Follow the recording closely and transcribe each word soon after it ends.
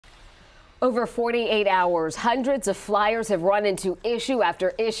Over 48 hours, hundreds of flyers have run into issue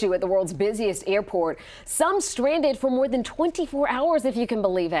after issue at the world's busiest airport. Some stranded for more than 24 hours, if you can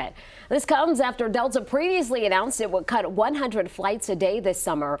believe it. This comes after Delta previously announced it would cut 100 flights a day this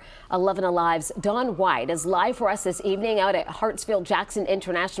summer. 11 Alive's Dawn White is live for us this evening out at Hartsfield-Jackson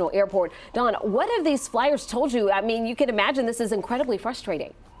International Airport. Dawn, what have these flyers told you? I mean, you can imagine this is incredibly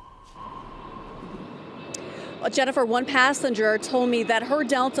frustrating. Jennifer, one passenger told me that her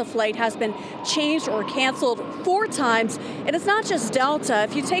Delta flight has been changed or canceled 4 times. And it's not just Delta.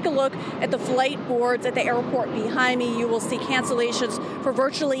 If you take a look at the flight boards at the airport behind me, you will see cancellations for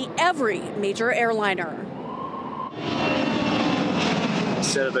virtually every major airliner.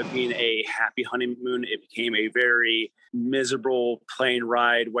 Instead of it being a happy honeymoon, it became a very miserable plane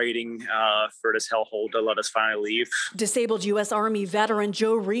ride waiting for this hellhole to let us finally leave. Disabled U.S. Army veteran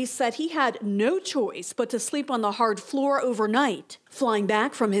Joe Reese said he had no choice but to sleep on the hard floor overnight, flying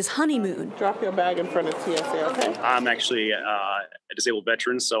back from his honeymoon. Drop your bag in front of TSA, okay? I'm actually a disabled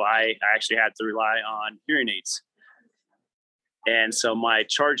veteran, so I actually had to rely on hearing aids. And so my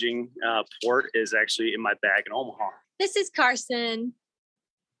charging port is actually in my bag in Omaha. This is Carson.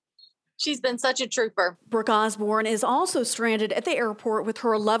 She's been such a trooper. Brooke Osborne is also stranded at the airport with her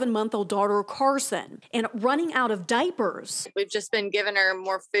 11-month-old daughter, Carson, and running out of diapers. We've just been giving her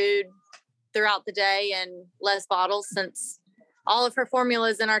more food throughout the day and less bottles since all of her formula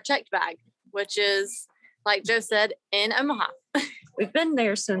is in our checked bag, which is, like Joe said, in Omaha. We've been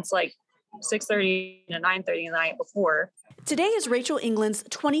there since like 6:30 to 9:30 the night before. Today is Rachel England's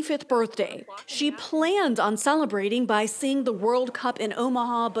 25th birthday. She planned on celebrating by seeing the World Cup in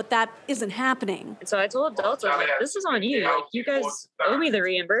Omaha, but that isn't happening. So I told Delta, like, this is on you. Like, you guys owe me the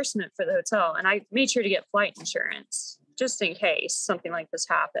reimbursement for the hotel. And I made sure to get flight insurance just in case something like this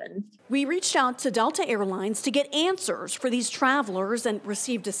happened. We reached out to Delta Airlines to get answers for these travelers and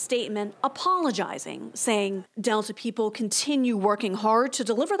received a statement apologizing, saying Delta people continue working hard to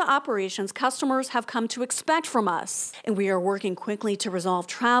deliver the operations customers have come to expect from us. And we are working quickly to resolve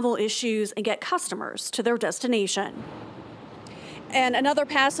travel issues and get customers to their destination. And another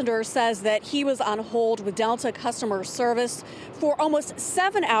passenger says that he was on hold with Delta customer service for almost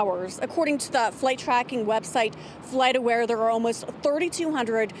 7 hours. According to the flight tracking website FlightAware, there are almost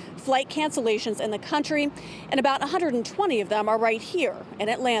 3,200 flight cancellations in the country, and about 120 of them are right here in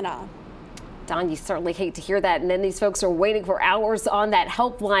Atlanta. Don, you certainly hate to hear that. And then these folks are waiting for hours on that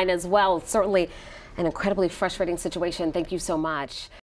helpline as well. It's certainly an incredibly frustrating situation. Thank you so much.